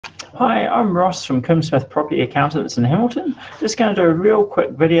Hi, I'm Ross from Coombe Property Accountants in Hamilton. Just going to do a real quick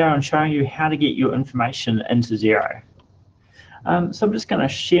video on showing you how to get your information into Xero. So I'm just going to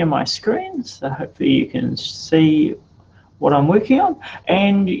share my screen, so hopefully you can see what I'm working on,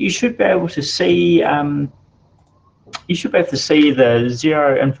 and you should be able to see the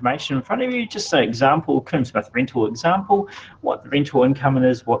Xero information in front of you. Just an example, Coombe rental example, what the rental income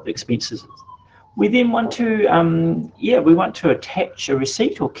is, what the expenses is. We then want to attach a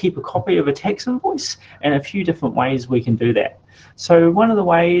receipt or keep a copy of a tax invoice, and a few different ways we can do that. So one of the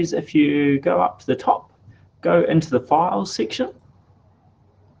ways, if you go up to the top, go into the files section,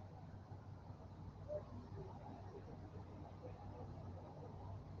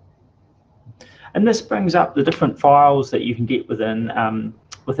 and this brings up the different files that you can get within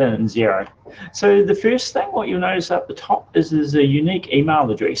Xero. So the first thing, what you'll notice up the top is there's a unique email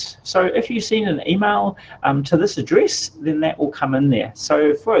address. So if you send an email to this address, then that will come in there.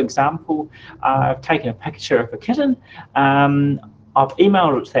 So for example, I've taken a picture of a kitten, I've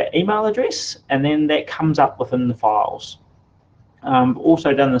emailed it to that email address, and then that comes up within the files.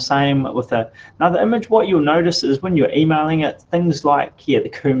 Also done the same with another image. What you'll notice is when you're emailing it, things like the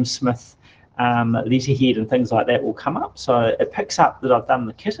Coombe letterhead and things like that will come up. So it picks up that I've done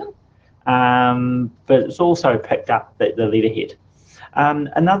the kitten, but it's also picked up the letterhead.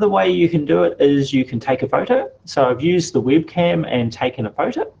 Another way you can do it is you can take a photo. So I've used the webcam and taken a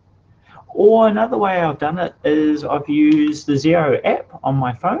photo. Or another way I've done it is I've used the Xero app on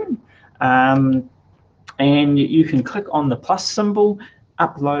my phone, and you can click on the plus symbol,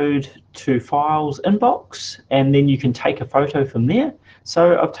 upload to files inbox, and then you can take a photo from there.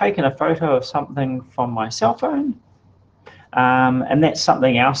 So I've taken a photo of something from my cell phone, and that's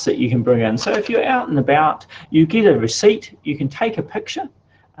something else that you can bring in. So if you're out and about, you get a receipt, you can take a picture,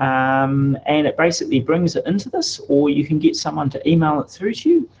 and it basically brings it into this, or you can get someone to email it through to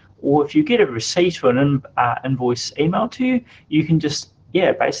you, or if you get a receipt or an invoice emailed to you, you can just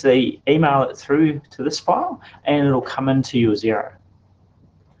basically email it through to this file, and it'll come into your Xero.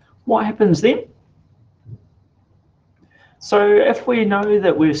 What happens then? So if we know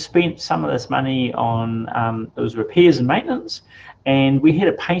that we've spent some of this money on those repairs and maintenance, and we had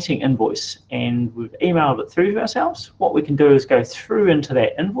a painting invoice and we've emailed it through to ourselves, what we can do is go through into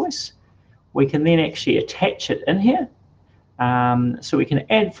that invoice. We can then actually attach it in here. So we can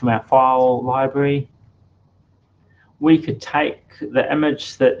add from our file library. We could take the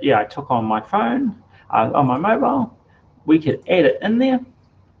image that I took on my phone, on my mobile. We could add it in there.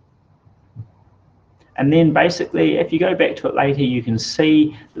 And then basically, if you go back to it later, you can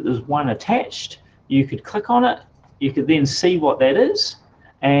see that there's one attached. You could click on it. You could then see what that is.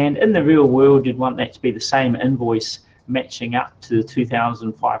 And in the real world, you'd want that to be the same invoice matching up to the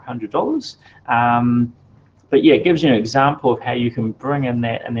 $2,500. But it gives you an example of how you can bring in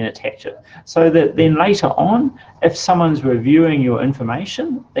that and then attach it. So that then later on, if someone's reviewing your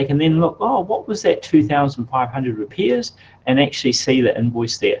information, they can then look, oh, what was that 2,500 repairs, and actually see the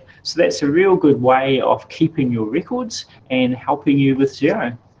invoice there. So that's a real good way of keeping your records and helping you with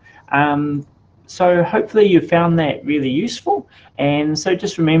Xero. So hopefully you found that really useful. And so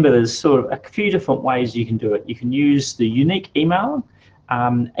just remember, there's sort of a few different ways you can do it. You can use the unique email,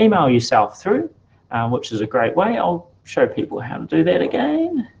 email yourself through, which is a great way. I'll show people how to do that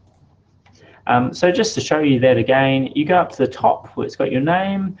again. So just to show you that again, you go up to the top where it's got your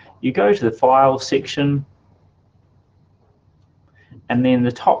name, you go to the file section, and then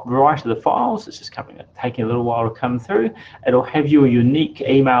the top right of the files, it's just taking a little while to come through. It'll have your unique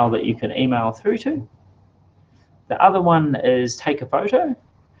email that you can email through to. The other one is take a photo.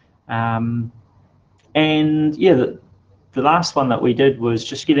 The last one that we did was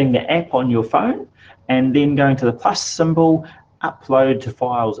just getting the app on your phone and then going to the plus symbol, upload to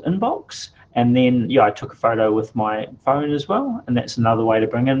files inbox. And then, I took a photo with my phone as well, and that's another way to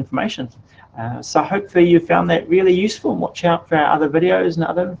bring in information. So hopefully you found that really useful, and watch out for our other videos and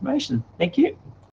other information. Thank you.